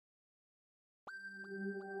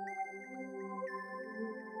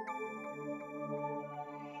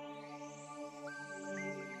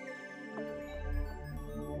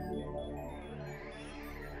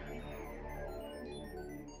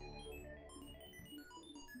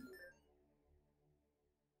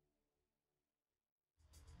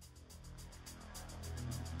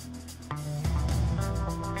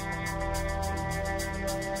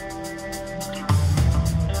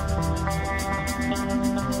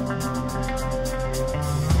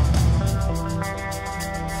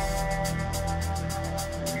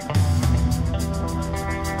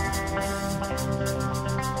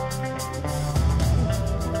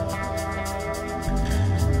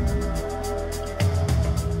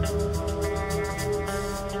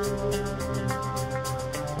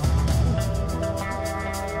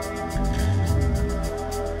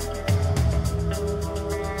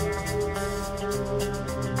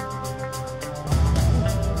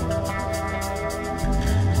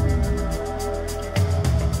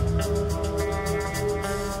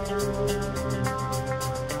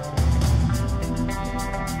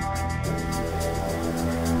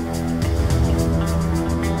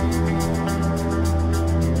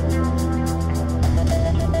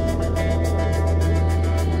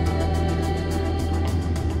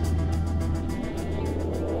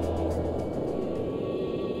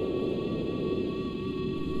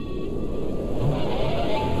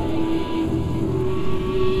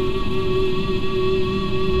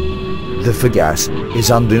The Fougasse is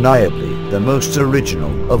undeniably the most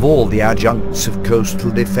original of all the adjuncts of coastal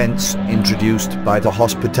defense introduced by the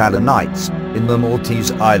Hospitaller Knights in the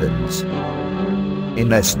Maltese Islands.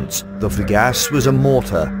 In essence, the Fougasse was a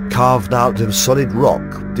mortar carved out of solid rock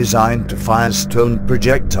designed to fire stone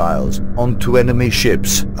projectiles onto enemy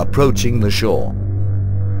ships approaching the shore.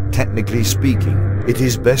 Technically speaking, it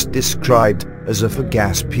is best described as a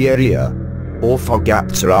Fougasse Pieria, or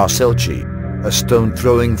Fougasse Arcelci, a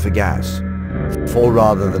stone-throwing Fougasse. For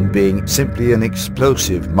rather than being simply an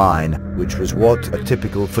explosive mine, which was what a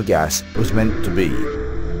typical Fougasse was meant to be,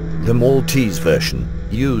 the Maltese version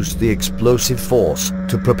used the explosive force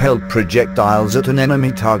to propel projectiles at an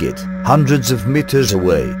enemy target hundreds of meters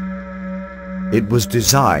away. It was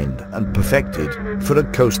designed and perfected for a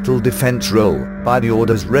coastal defense role by the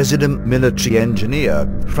Order's resident military engineer,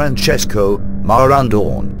 Francesco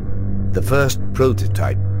Marandone. The first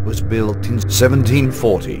prototype was built in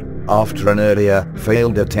 1740, after an earlier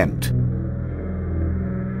failed attempt.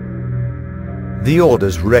 The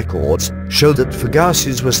Order's records show that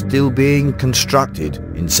Fougasses were still being constructed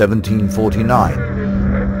in 1749.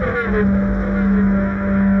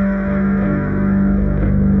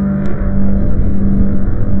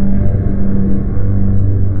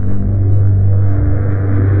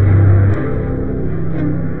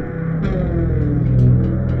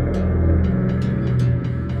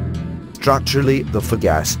 Structurally, the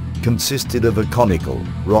Fougasse consisted of a conical,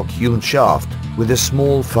 rock-hewn shaft with a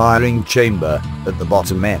small firing chamber at the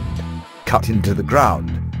bottom end, cut into the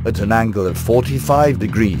ground at an angle of 45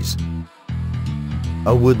 degrees.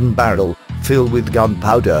 A wooden barrel filled with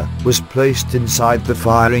gunpowder was placed inside the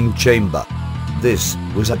firing chamber. This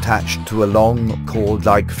was attached to a long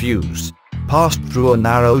cord-like fuse, passed through a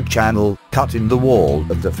narrow channel cut in the wall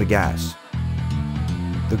of the Fougasse.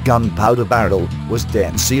 The gunpowder barrel was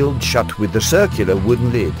then sealed shut with a circular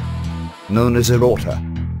wooden lid, known as a mortar.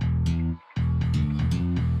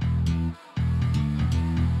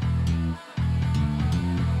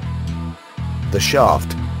 The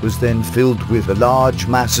shaft was then filled with a large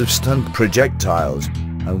mass of stun projectiles,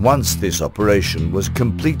 and once this operation was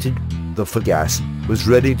completed, the Fougasse was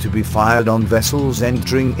ready to be fired on vessels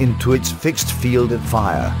entering into its fixed field of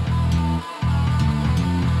fire.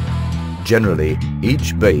 Generally,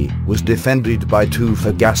 each bay was defended by two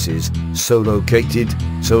Fougasses, so located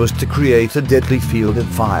so as to create a deadly field of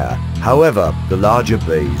fire. However, the larger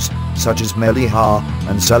bays, such as Melilla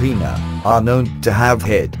and Salina, are known to have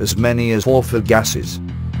had as many as 4 Fougasses.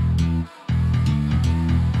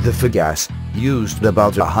 The Fougasse used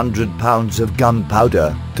about 100 pounds of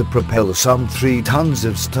gunpowder to propel some 3 tons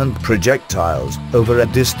of stun projectiles over a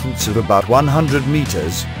distance of about 100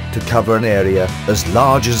 meters to cover an area as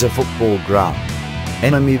large as a football ground.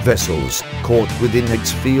 Enemy vessels caught within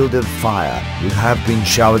its field of fire would have been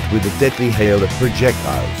showered with a deadly hail of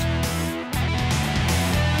projectiles.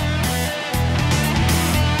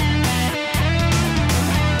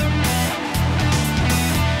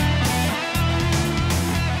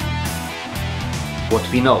 What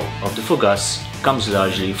we know of the Fougasse comes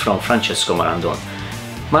largely from Francesco Marandone.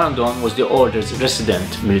 Marandone was the Order's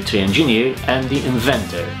resident military engineer and the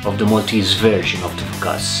inventor of the Maltese version of the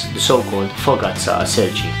Fougasse, the so-called Fougasse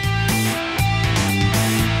Arcelci.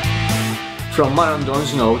 From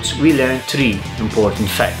Marandone's notes, we learn 3 important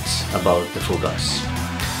facts about the Fougasse.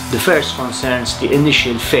 The first concerns the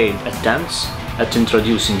initial failed attempts at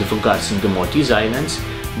introducing the Fougasse in the Maltese Islands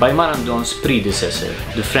by Marandone's predecessor,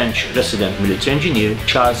 the French resident military engineer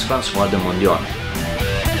Charles-François de Mondion.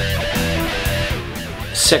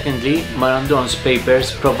 Secondly, Marandone's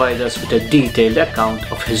papers provide us with a detailed account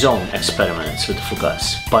of his own experiments with the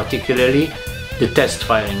Fougasse, particularly the test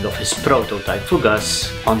firing of his prototype Fougasse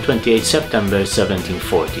on 28 September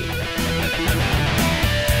 1740.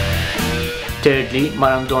 Thirdly,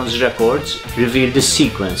 Marandone's records reveal the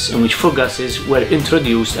sequence in which Fougasses were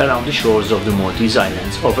introduced around the shores of the Maltese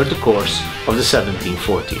Islands over the course of the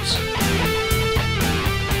 1740s.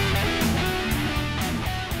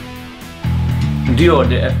 The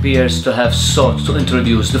Order appears to have sought to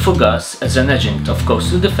introduce the Fougasse as an adjunct of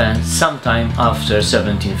coastal defense sometime after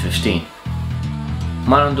 1715.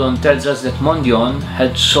 Marandone tells us that Mondion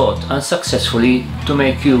had sought unsuccessfully to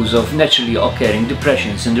make use of naturally occurring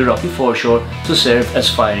depressions in the rocky foreshore to serve as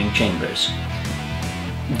firing chambers.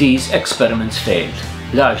 These experiments failed,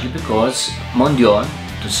 largely because Mondion,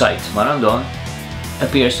 to cite Marandone,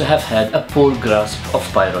 appears to have had a poor grasp of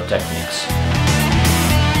pyrotechnics.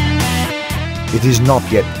 It is not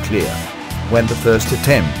yet clear when the first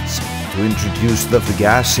attempts to introduce the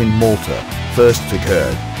Fougasse in Malta first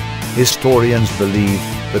occurred. Historians believe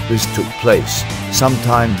that this took place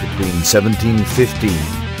sometime between 1715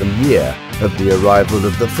 the year of the arrival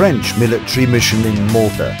of the French military mission in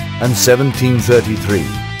Malta, and 1733,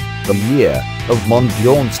 the year of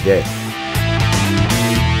Mondion's death.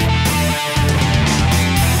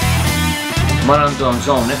 Marandon's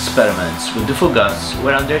own experiments with the Fougasse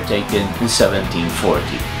were undertaken in 1740.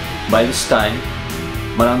 By this time,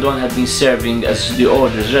 Marandon had been serving as the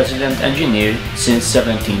Order's resident engineer since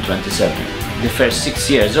 1727, the first 6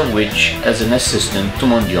 years of which as an assistant to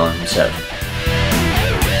Mondion himself.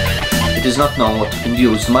 It is not known what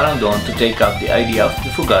induced Marandon to take up the idea of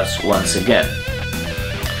the Fougasse once again.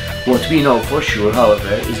 What we know for sure,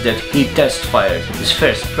 however, is that he test-fired his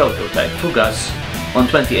first prototype Fougasse on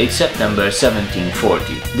 28 September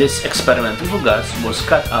 1740. This experimental Fougasse was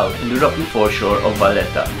cut out in the rocky foreshore of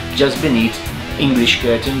Valletta, just beneath English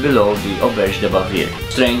Curtain below the Auberge de Bavière,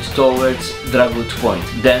 strained towards Dragut Point,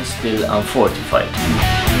 then still unfortified.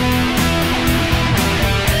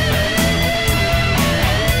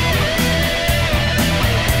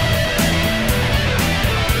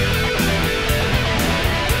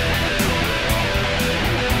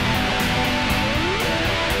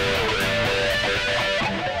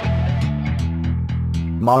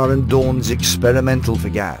 Marandon's experimental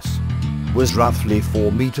Fougasse was roughly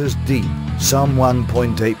 4 meters deep, some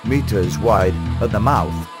 1.8 meters wide at the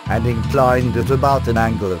mouth, and inclined at about an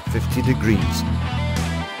angle of 50 degrees.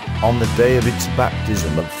 On the day of its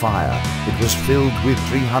baptism of fire, it was filled with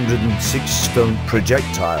 306 stone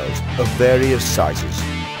projectiles of various sizes,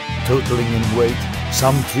 totaling in weight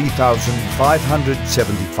some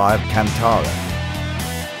 3,575 cantara.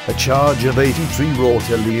 A charge of 83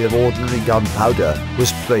 rotoli of ordinary gunpowder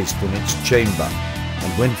was placed in its chamber,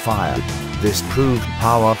 and when fired, this proved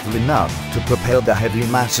powerful enough to propel the heavy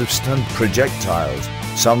mass of stone projectiles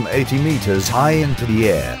some 80 meters high into the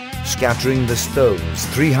air, scattering the stones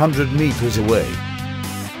 300 meters away.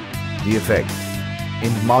 The effect,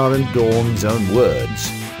 in Marandon's own words,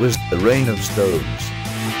 was the rain of stones.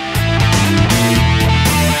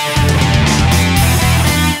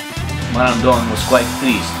 Marandon was quite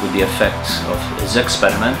pleased with the effects of his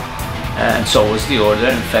experiment, and so was the Order.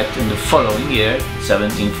 In fact, in the following year,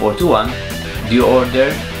 1741, the Order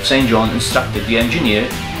of St. John instructed the engineer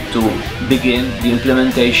to begin the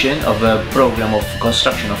implementation of a program of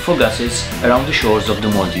construction of Fougasses around the shores of the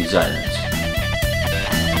Maltese Islands.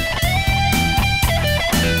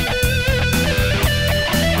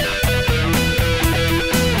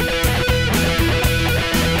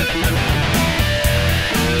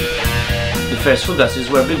 The first Fougasses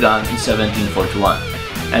were begun in 1741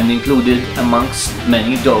 and included, amongst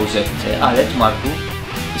many, those at Alet Marcu,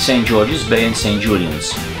 St. George's Bay and St.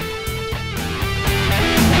 Julian's.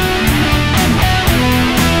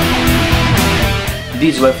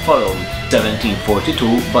 These were followed in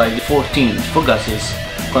 1742 by the 14 Fougasses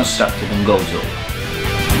constructed in Gozo.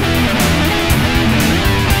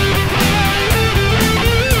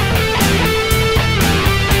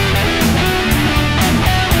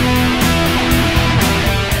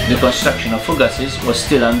 The construction of Fougasses was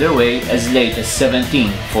still underway as late as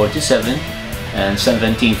 1747 and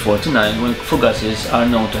 1749, when Fougasses are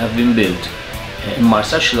known to have been built in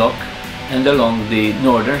Marsaxlokk and along the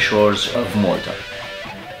northern shores of Malta.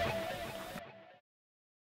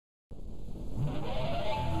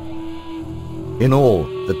 In all,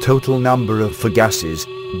 the total number of Fougasses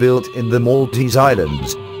built in the Maltese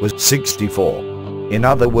Islands was 64. In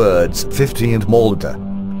other words, 50 in Malta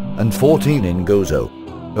and 14 in Gozo.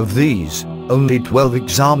 Of these, only 12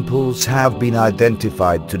 examples have been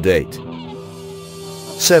identified to date.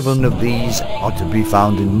 7 of these are to be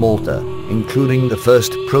found in Malta, including the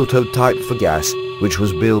first prototype Fougasse, which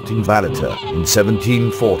was built in Valletta in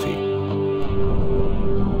 1740.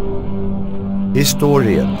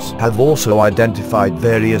 Historians have also identified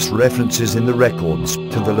various references in the records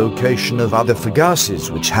to the location of other Fougasses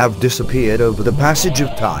which have disappeared over the passage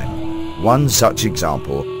of time. One such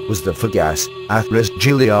example was the Fougasse at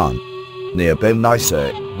Resgilian, near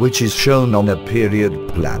Benissa, which is shown on a period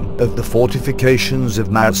plan of the fortifications of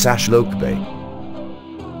Marsaxlokk Bay.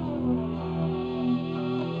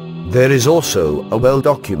 There is also a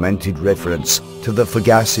well-documented reference to the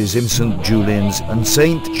Fougasses in St. Julian's and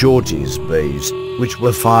St. George's Bays, which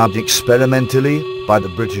were fired experimentally by the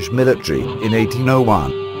British military in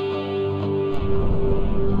 1801.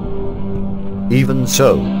 Even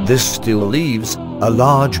so, this still leaves a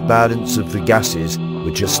large balance of Fougasses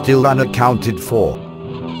which are still unaccounted for.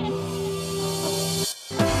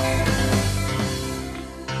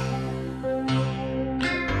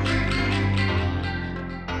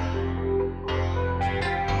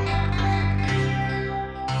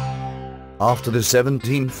 After the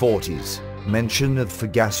 1740s, mention of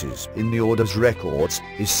Fougasses in the order's records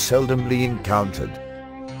is seldomly encountered.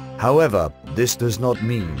 However, this does not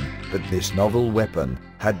mean that this novel weapon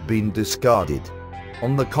had been discarded.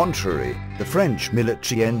 On the contrary, the French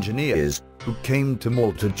military engineers who came to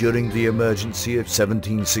Malta during the emergency of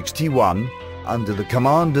 1761, under the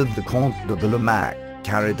command of the Comte de Bellemac,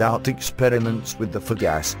 carried out experiments with the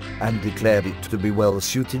Fougasse and declared it to be well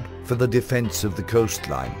suited for the defense of the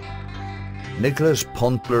coastline. Nicolas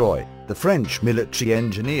Pontleroy, the French military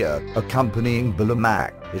engineer accompanying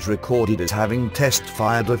Bellemac, is recorded as having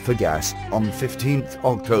test-fired a Fougasse on 15th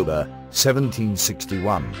October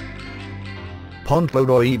 1761.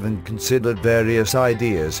 Pontleroy even considered various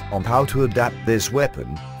ideas on how to adapt this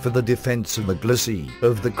weapon for the defense of the glacis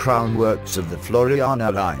of the crown works of the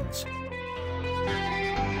Floriana lines.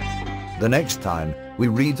 The next time we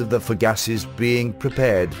read of the Fougasses being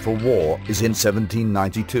prepared for war is in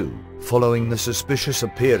 1792, following the suspicious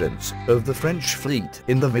appearance of the French fleet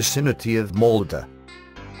in the vicinity of Malta.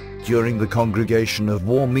 During the Congregation of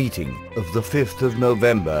War meeting of the 5th of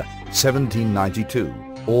November 1792,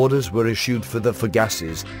 orders were issued for the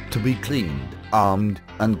Fougasses to be cleaned, armed,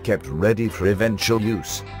 and kept ready for eventual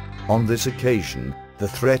use. On this occasion, the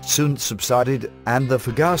threat soon subsided and the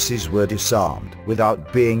Fougasses were disarmed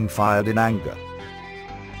without being fired in anger.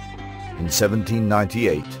 In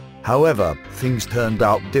 1798, however, things turned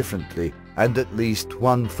out differently, and at least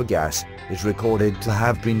one Fougasse is recorded to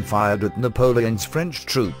have been fired at Napoleon's French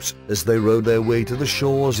troops as they rowed their way to the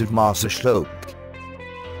shores of Marseille.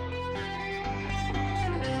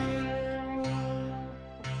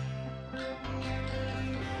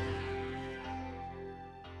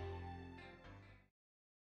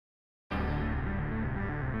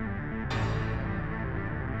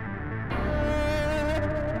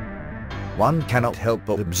 One cannot help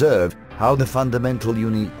but observe how the fundamental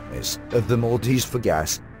uniqueness of the Maltese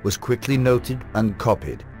Fougasse was quickly noted and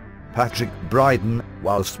copied. Patrick Bryden,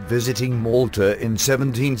 whilst visiting Malta in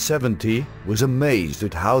 1770, was amazed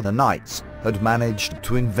at how the Knights had managed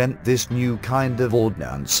to invent this new kind of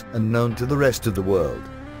ordnance unknown to the rest of the world.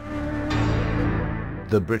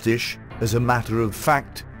 The British, as a matter of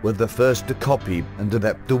fact, were the first to copy and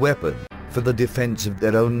adapt the weapon for the defense of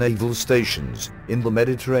their own naval stations in the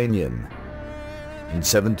Mediterranean. In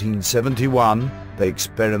 1771, they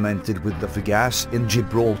experimented with the Fougasse in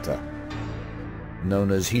Gibraltar.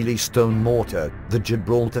 Known as Healy-stone mortar, the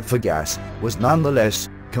Gibraltar Fougasse was nonetheless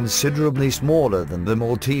considerably smaller than the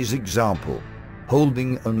Maltese example,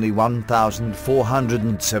 holding only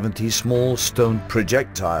 1,470 small stone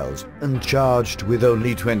projectiles and charged with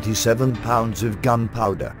only 27 pounds of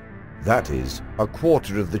gunpowder. That is, a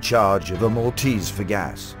quarter of the charge of a Maltese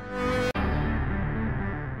Fougasse.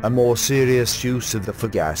 A more serious use of the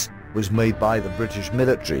Fougasse was made by the British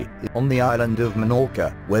military on the island of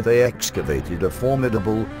Minorca, where they excavated a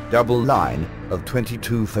formidable double line of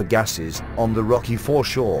 22 Fougasses on the rocky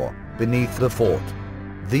foreshore beneath the fort.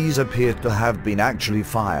 These appear to have been actually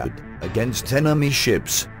fired against enemy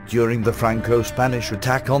ships during the Franco-Spanish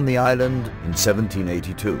attack on the island in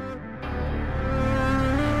 1782.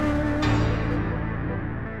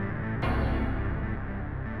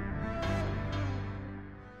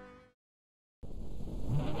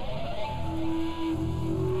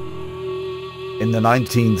 In the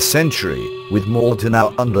 19th century, with Malta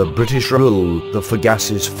now under British rule, the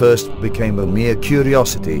Fougasses first became a mere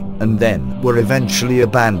curiosity and then were eventually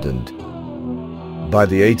abandoned. By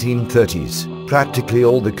the 1830s, practically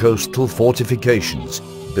all the coastal fortifications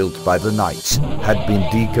built by the Knights had been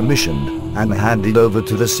decommissioned and handed over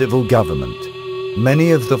to the civil government. Many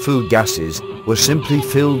of the Fougasses were simply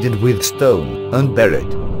filled in with stone and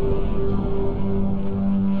buried.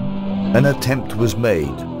 An attempt was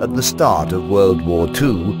made at the start of World War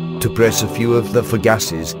II to press a few of the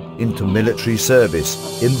Fougasses into military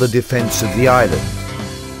service in the defense of the island.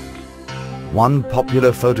 One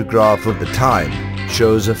popular photograph of the time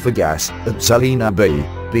shows a Fougasse at Salina Bay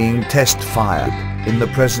being test-fired in the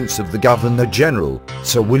presence of the Governor-General,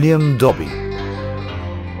 Sir William Dobbie.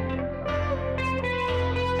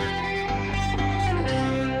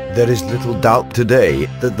 There is little doubt today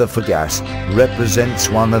that the Fougasse represents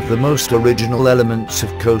one of the most original elements of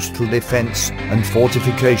coastal defense and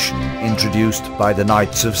fortification introduced by the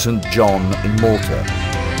Knights of St. John in Malta.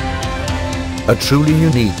 A truly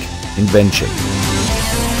unique invention.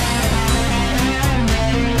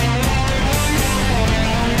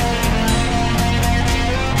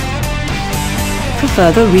 For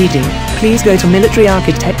further reading, please go to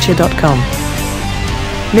militaryarchitecture.com.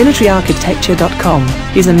 MilitaryArchitecture.com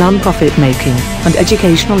is a non-profit making and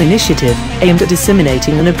educational initiative aimed at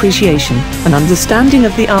disseminating an appreciation and understanding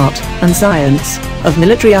of the art and science of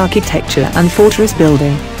military architecture and fortress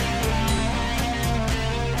building.